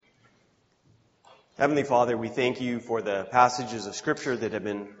Heavenly Father, we thank you for the passages of Scripture that have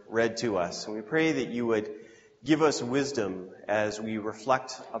been read to us. And we pray that you would give us wisdom as we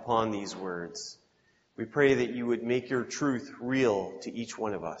reflect upon these words. We pray that you would make your truth real to each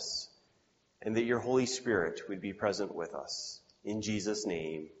one of us, and that your Holy Spirit would be present with us. In Jesus'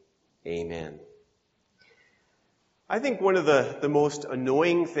 name, amen. I think one of the most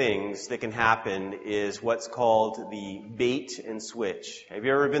annoying things that can happen is what's called the bait and switch. Have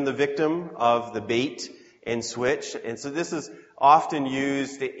you ever been the victim of the bait and switch? And so this is often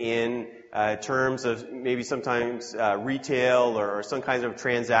used in terms of maybe sometimes retail or some kind of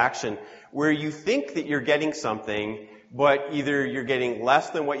transaction where you think that you're getting something, but either you're getting less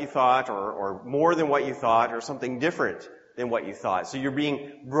than what you thought or more than what you thought or something different than what you thought. So you're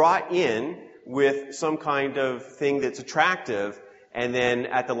being brought in with some kind of thing that's attractive, and then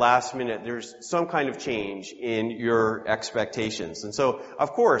at the last minute there's some kind of change in your expectations. And so,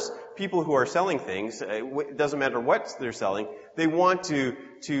 of course, people who are selling things, it doesn't matter what they're selling, they want to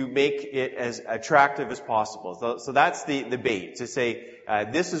make it as attractive as possible. So that's the bait, to say,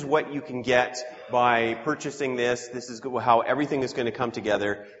 this is what you can get by purchasing this is how everything is going to come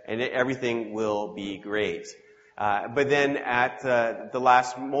together, and everything will be great. But then at the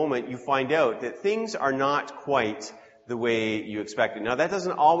last moment, you find out that things are not quite the way you expected. Now, that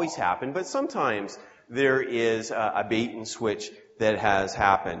doesn't always happen, but sometimes there is a bait and switch that has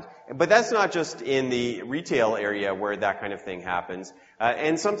happened. But that's not just in the retail area where that kind of thing happens.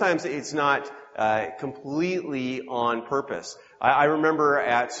 And sometimes it's not completely on purpose. I remember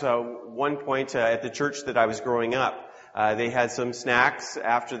at one point at the church that I was growing up, they had some snacks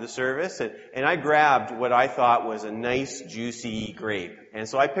after the service, and I grabbed what I thought was a nice, juicy grape. And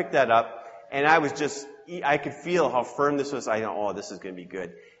so I picked that up, and I could feel how firm this was. I know, this is going to be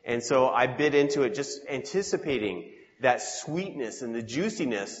good. And so I bit into it, just anticipating that sweetness and the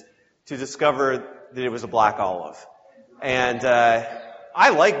juiciness, to discover that it was a black olive. And I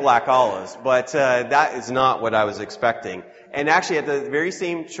like black olives, but that is not what I was expecting. And actually, at the very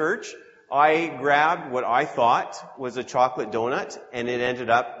same church, I grabbed what I thought was a chocolate donut, and it ended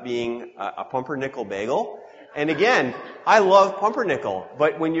up being a pumpernickel bagel. And again, I love pumpernickel,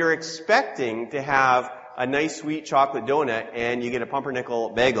 but when you're expecting to have a nice sweet chocolate donut and you get a pumpernickel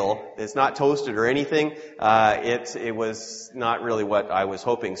bagel that's not toasted or anything, it was not really what I was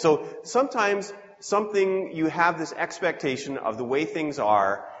hoping. So sometimes you have this expectation of the way things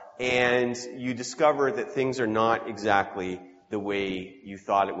are, and you discover that things are not exactly the way you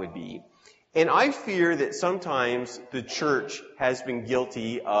thought it would be. And I fear that sometimes the church has been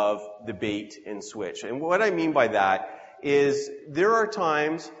guilty of the bait and switch. And what I mean by that is there are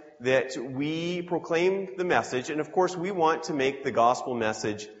times that we proclaim the message, and of course we want to make the gospel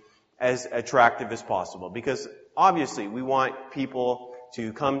message as attractive as possible, because obviously we want people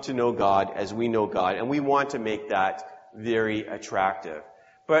to come to know God as we know God, and we want to make that very attractive.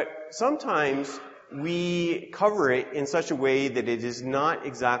 But sometimes we cover it in such a way that it is not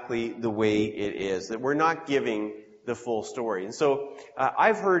exactly the way it is, that we're not giving the full story. And so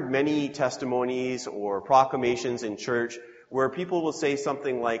I've heard many testimonies or proclamations in church where people will say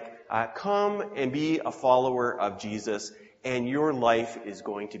something like, come and be a follower of Jesus, and your life is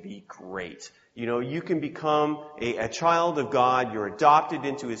going to be great. You know, you can become a child of God, you're adopted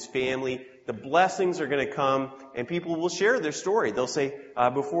into His family, the blessings are going to come, and people will share their story. They'll say,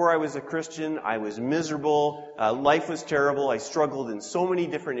 before I was a Christian, I was miserable, life was terrible, I struggled in so many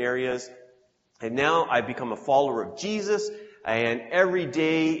different areas, and now I've become a follower of Jesus, and every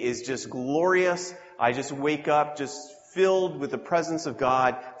day is just glorious. I just wake up just filled with the presence of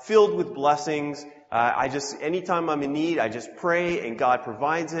God, filled with blessings. Anytime I'm in need, I just pray, and God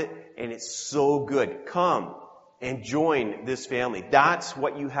provides it, and it's so good. Come and join this family. That's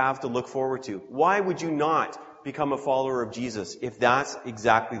what you have to look forward to. Why would you not become a follower of Jesus if that's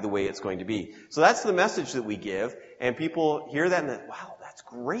exactly the way it's going to be? So that's the message that we give, and people hear that and they, wow, that's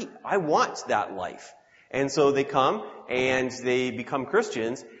great. I want that life. And so they come and they become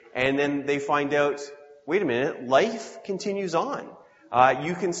Christians, and then they find out, wait a minute, life continues on.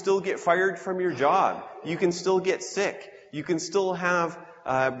 You can still get fired from your job. You can still get sick. You can still have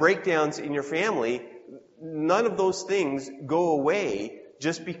breakdowns in your family. None of those things go away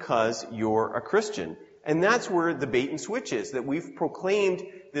just because you're a Christian. And that's where the bait and switch is, that we've proclaimed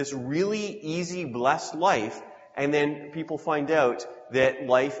this really easy, blessed life, and then people find out that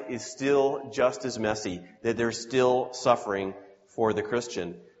life is still just as messy, that there's still suffering for the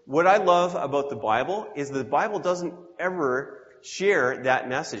Christian. What I love about the Bible is that the Bible doesn't ever share that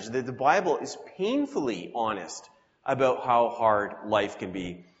message, that the Bible is painfully honest about how hard life can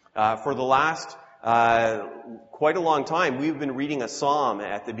be. For the last quite a long time, we've been reading a psalm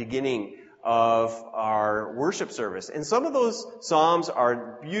at the beginning of our worship service. And some of those psalms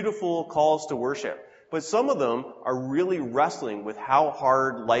are beautiful calls to worship. But some of them are really wrestling with how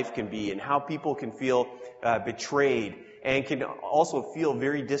hard life can be and how people can feel betrayed and can also feel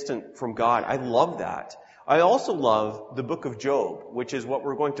very distant from God. I love that. I also love the book of Job, which is what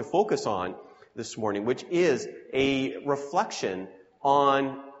we're going to focus on this morning, which is a reflection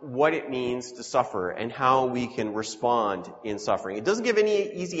on what it means to suffer and how we can respond in suffering. It doesn't give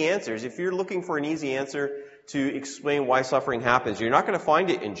any easy answers. If you're looking for an easy answer to explain why suffering happens, you're not going to find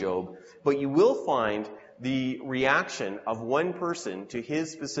it in Job, but you will find the reaction of one person to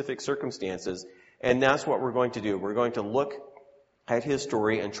his specific circumstances, and that's what we're going to do. We're going to look at his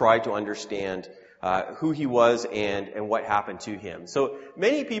story and try to understand who he was and what happened to him. So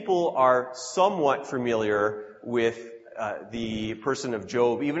many people are somewhat familiar with the person of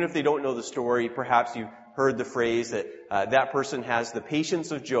Job. Even if they don't know the story, perhaps you've heard the phrase that that person has the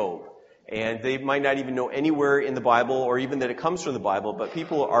patience of Job. And they might not even know anywhere in the Bible or even that it comes from the Bible, but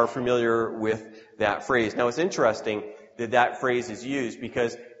people are familiar with that phrase. Now, it's interesting that that phrase is used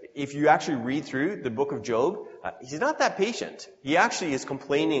because if you actually read through the book of Job, he's not that patient. He actually is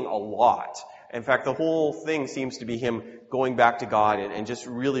complaining a lot. In fact, the whole thing seems to be him going back to God and just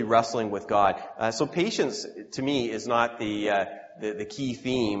really wrestling with God. So patience, to me, is not the key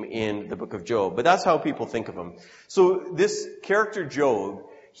theme in the book of Job. But that's how people think of him. So this character Job,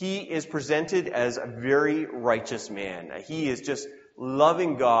 he is presented as a very righteous man. He is just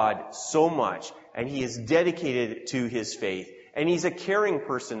loving God so much, and he is dedicated to his faith. And he's a caring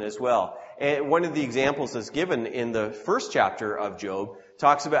person as well. And one of the examples that's given in the first chapter of Job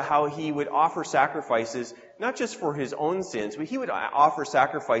talks about how he would offer sacrifices, not just for his own sins, but he would offer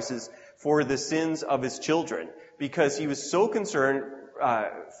sacrifices for the sins of his children, because he was so concerned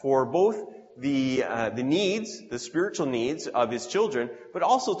for both the needs, the spiritual needs of his children, but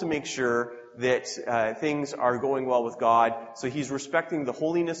also to make sure that things are going well with God. So he's respecting the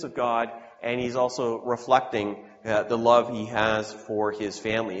holiness of God, and he's also reflecting the love he has for his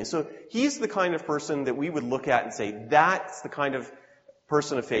family. And so he's the kind of person that we would look at and say, that's the kind of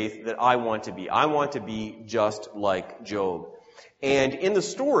person of faith that I want to be. I want to be just like Job. And in the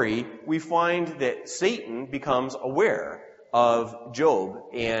story, we find that Satan becomes aware of Job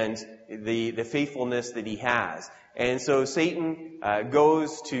and the faithfulness that he has. And so Satan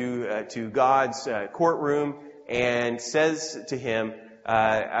goes to God's courtroom and says to him,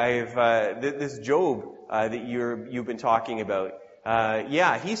 this Job that you've been talking about,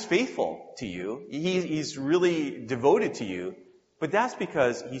 he's faithful to you. He's really devoted to you. But that's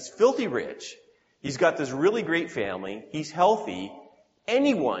because he's filthy rich. He's got this really great family. He's healthy.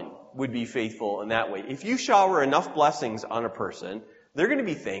 Anyone would be faithful in that way. If you shower enough blessings on a person, they're going to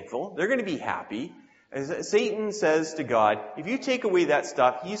be thankful. They're going to be happy. As Satan says to God, if you take away that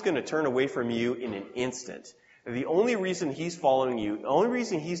stuff, he's going to turn away from you in an instant. The only reason he's following you, the only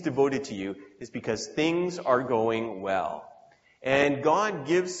reason he's devoted to you is because things are going well. And God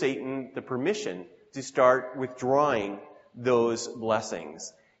gives Satan the permission to start withdrawing those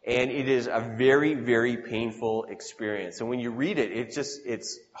blessings. And it is a very, very painful experience. And when you read it,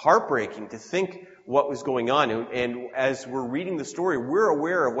 it's heartbreaking to think what was going on. And as we're reading the story, we're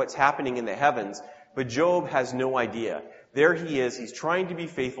aware of what's happening in the heavens, but Job has no idea. There he is, he's trying to be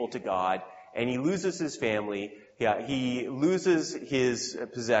faithful to God, and he loses his family, he loses his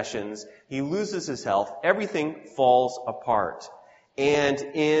possessions, he loses his health, everything falls apart. And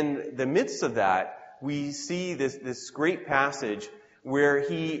in the midst of that, we see this great passage where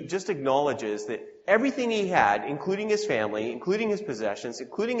he just acknowledges that everything he had, including his family, including his possessions,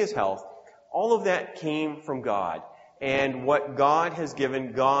 including his health, all of that came from God. And what God has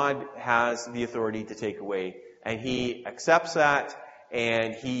given, God has the authority to take away. And he accepts that,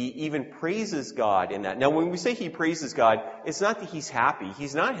 and he even praises God in that. Now, when we say he praises God, it's not that he's happy.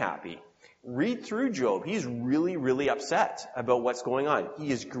 He's not happy. Read through Job. He's really, really upset about what's going on.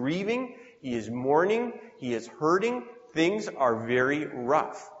 He is grieving. He is mourning. He is hurting. Things are very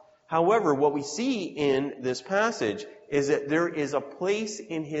rough. However, what we see in this passage is that there is a place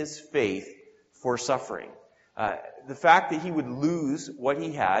in his faith for suffering. The fact that he would lose what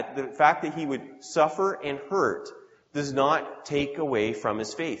he had, the fact that he would suffer and hurt, does not take away from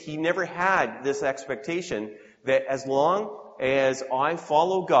his faith. He never had this expectation that as long as I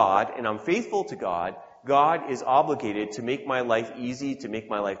follow God and I'm faithful to God, God is obligated to make my life easy, to make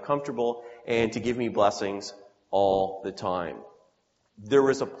my life comfortable, and to give me blessings all the time. There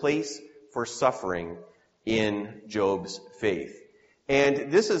was a place for suffering in Job's faith.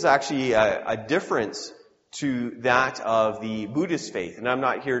 And this is actually a difference to that of the Buddhist faith. And I'm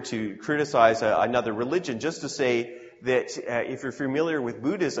not here to criticize another religion, just to say that if you're familiar with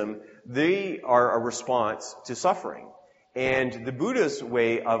Buddhism, they are a response to suffering. And the Buddhist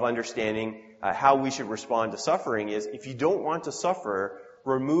way of understanding how we should respond to suffering is, if you don't want to suffer,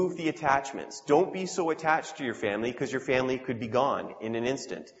 remove the attachments. Don't be so attached to your family, because your family could be gone in an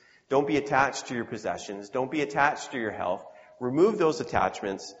instant. Don't be attached to your possessions. Don't be attached to your health. Remove those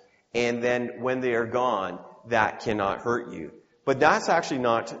attachments, and then when they are gone, that cannot hurt you. But that's actually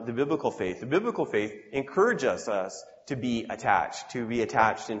not the biblical faith. The biblical faith encourages us to be attached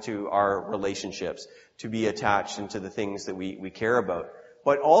into our relationships, to be attached into the things that we care about,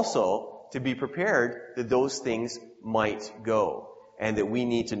 but also to be prepared that those things might go, and that we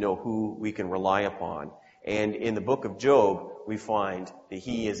need to know who we can rely upon. And in the book of Job, we find that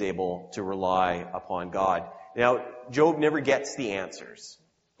he is able to rely upon God. Now, Job never gets the answers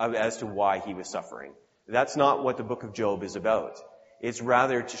as to why he was suffering. That's not what the book of Job is about. It's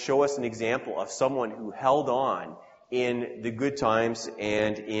rather to show us an example of someone who held on in the good times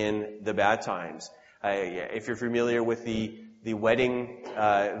and in the bad times. If you're familiar with the wedding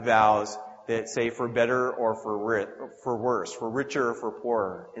vows that say for better or for worse, for richer or for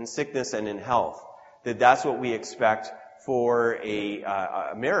poorer, in sickness and in health, that's what we expect for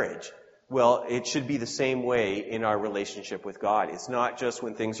a marriage. Well, it should be the same way in our relationship with God. It's not just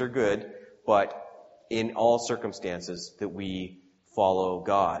when things are good, but in all circumstances that we follow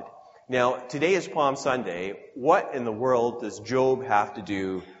God. Now, today is Palm Sunday. What in the world does Job have to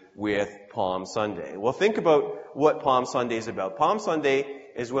do with Palm Sunday? Well, think about what Palm Sunday is about. Palm Sunday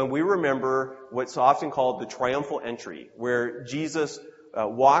is when we remember what's often called the triumphal entry, where Jesus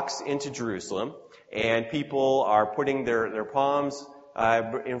walks into Jerusalem, and people are putting their palms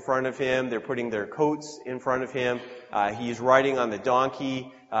in front of him. They're putting their coats in front of him. He's riding on the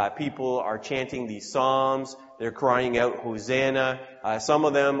donkey. People are chanting these psalms. They're crying out, Hosanna. Some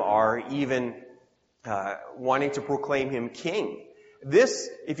of them are even wanting to proclaim him king. This,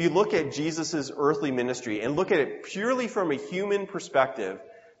 if you look at Jesus' earthly ministry and look at it purely from a human perspective,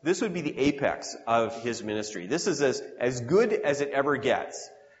 this would be the apex of his ministry. This is as good as it ever gets.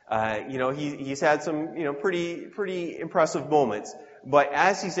 He's had some, pretty impressive moments. But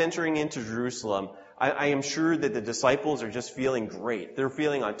as he's entering into Jerusalem, I am sure that the disciples are just feeling great. They're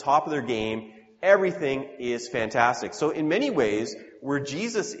feeling on top of their game. Everything is fantastic. So in many ways, where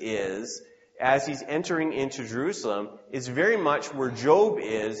Jesus is, as he's entering into Jerusalem, is very much where Job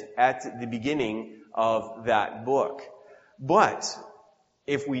is at the beginning of that book. But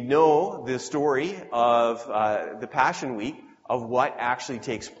if we know the story of the Passion Week, of what actually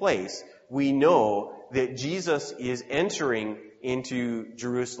takes place, we know that Jesus is entering into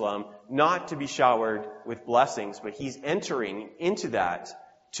Jerusalem not to be showered with blessings, but he's entering into that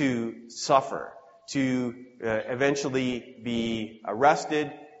to suffer, to eventually be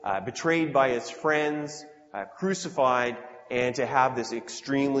arrested, betrayed by his friends, crucified, and to have this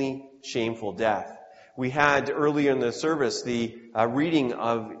extremely shameful death. We had earlier in the service the reading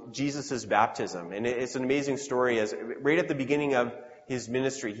of Jesus' baptism, and it's an amazing story. As right at the beginning of his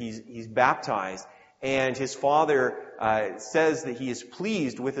ministry, he's baptized, and his father says that he is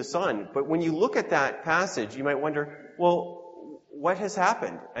pleased with his son. But when you look at that passage, you might wonder, well, what has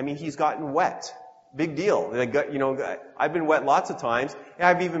happened? I mean, he's gotten wet. Big deal. I've been wet lots of times.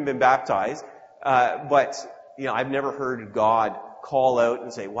 I've even been baptized. But I've never heard God call out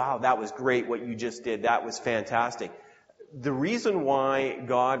and say, wow, that was great what you just did. That was fantastic. The reason why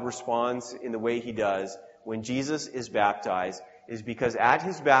God responds in the way he does when Jesus is baptized is because at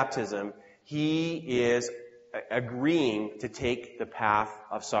his baptism, he is agreeing to take the path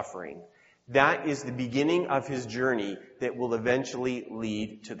of suffering. That is the beginning of his journey that will eventually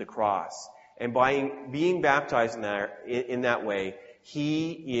lead to the cross. And by being baptized in that way,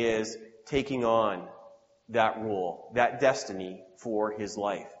 he is taking on that role, that destiny for his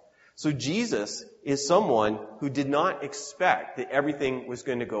life. So Jesus is someone who did not expect that everything was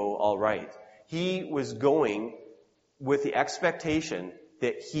going to go all right. He was going with the expectation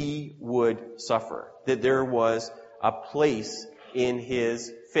that he would suffer, that there was a place in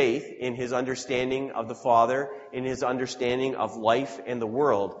his faith, in his understanding of the Father, in his understanding of life and the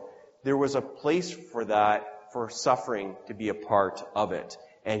world. There was a place for that, for suffering to be a part of it,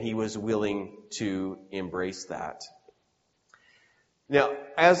 and he was willing to embrace that. Now,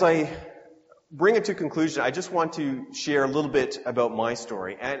 as I bring it to conclusion, I just want to share a little bit about my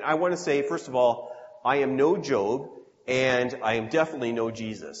story. And I want to say, first of all, I am no Job, and I am definitely no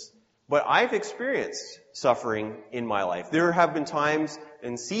Jesus. But I've experienced suffering in my life. There have been times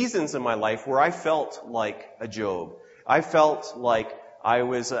and seasons in my life where I felt like a Job. I felt like I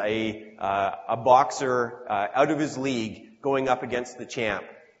was a boxer out of his league going up against the champ.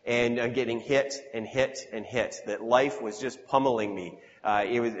 and getting hit and hit and hit, that life was just pummeling me.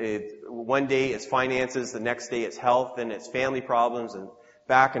 One day it's finances, the next day it's health, then it's family problems, and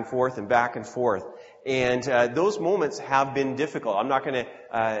back and forth and back and forth. And those moments have been difficult. I'm not going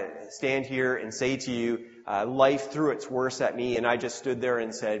to stand here and say to you, life threw its worst at me, and I just stood there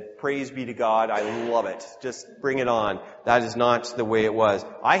and said, praise be to God, I love it. Just bring it on. That is not the way it was.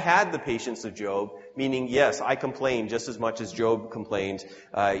 I had the patience of Job, meaning, yes, I complained just as much as Job complained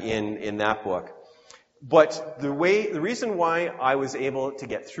in that book. But the reason why I was able to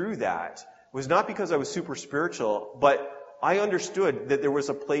get through that was not because I was super spiritual, but I understood that there was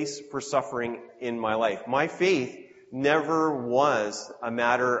a place for suffering in my life. My faith never was a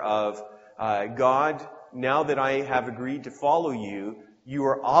matter of, God, now that I have agreed to follow you, you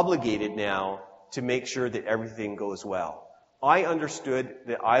are obligated now to make sure that everything goes well. I understood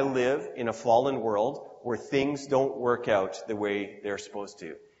that I live in a fallen world where things don't work out the way they're supposed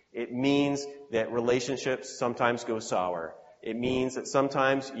to. It means that relationships sometimes go sour. It means that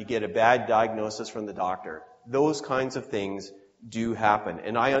sometimes you get a bad diagnosis from the doctor. Those kinds of things do happen.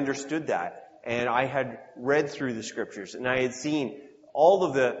 And I understood that. And I had read through the scriptures, and I had seen all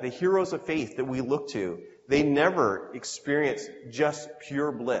of the heroes of faith that we look to. They never experienced just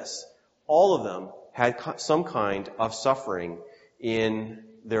pure bliss. All of them had some kind of suffering in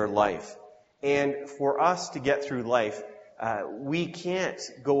their life. And for us to get through life, we can't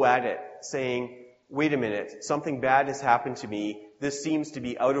go at it saying, wait a minute, something bad has happened to me. This seems to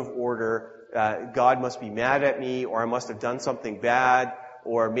be out of order. God must be mad at me, or I must have done something bad,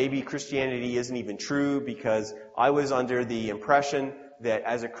 or maybe Christianity isn't even true because I was under the impression that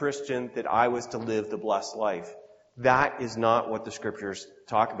as a Christian that I was to live the blessed life. That is not what the scriptures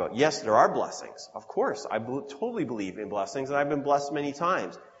talk about. Yes, there are blessings. Of course, I totally believe in blessings, and I've been blessed many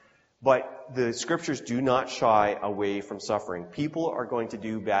times. But the scriptures do not shy away from suffering. People are going to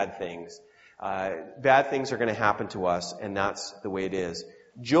do bad things. Bad things are going to happen to us, and that's the way it is.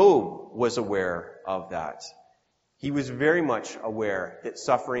 Job was aware of that. He was very much aware that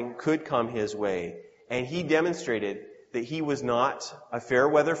suffering could come his way, and he demonstrated that he was not a fair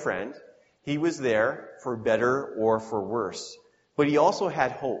weather friend. He was there for better or for worse. But he also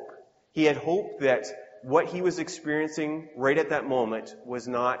had hope. He had hope that what he was experiencing right at that moment was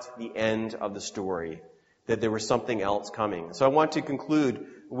not the end of the story, that there was something else coming. So I want to conclude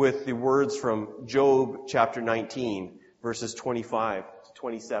with the words from Job chapter 19, verses 25 to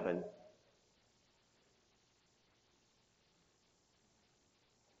 27.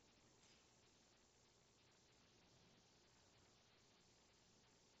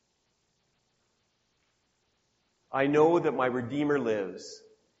 I know that my Redeemer lives,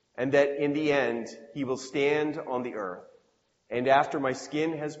 and that in the end he will stand on the earth. And after my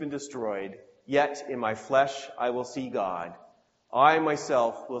skin has been destroyed, yet in my flesh I will see God. I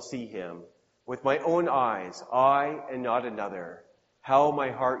myself will see him. With my own eyes, I and not another. How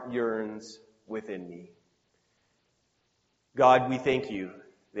my heart yearns within me. God, we thank you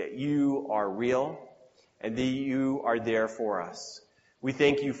that you are real and that you are there for us. We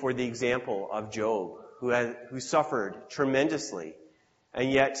thank you for the example of Job, who suffered tremendously.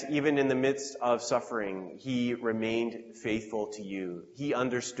 And yet, even in the midst of suffering, he remained faithful to you. He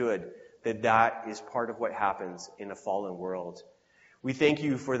understood that that is part of what happens in a fallen world. We thank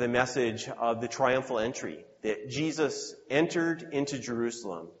you for the message of the triumphal entry, that Jesus entered into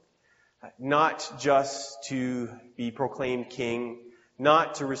Jerusalem, not just to be proclaimed king,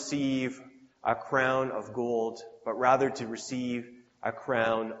 not to receive a crown of gold, but rather to receive a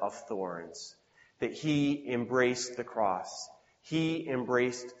crown of thorns. That he embraced the cross. He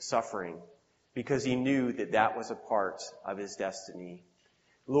embraced suffering because he knew that that was a part of his destiny.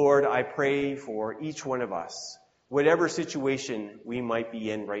 Lord, I pray for each one of us, whatever situation we might be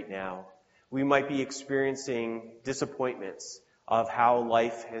in right now. We might be experiencing disappointments of how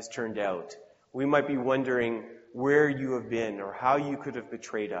life has turned out. We might be wondering where you have been or how you could have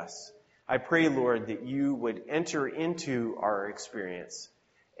betrayed us. I pray, Lord, that you would enter into our experience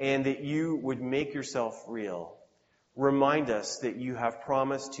and that you would make yourself real. Remind us that you have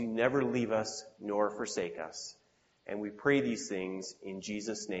promised to never leave us nor forsake us. And we pray these things in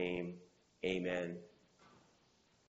Jesus' name. Amen.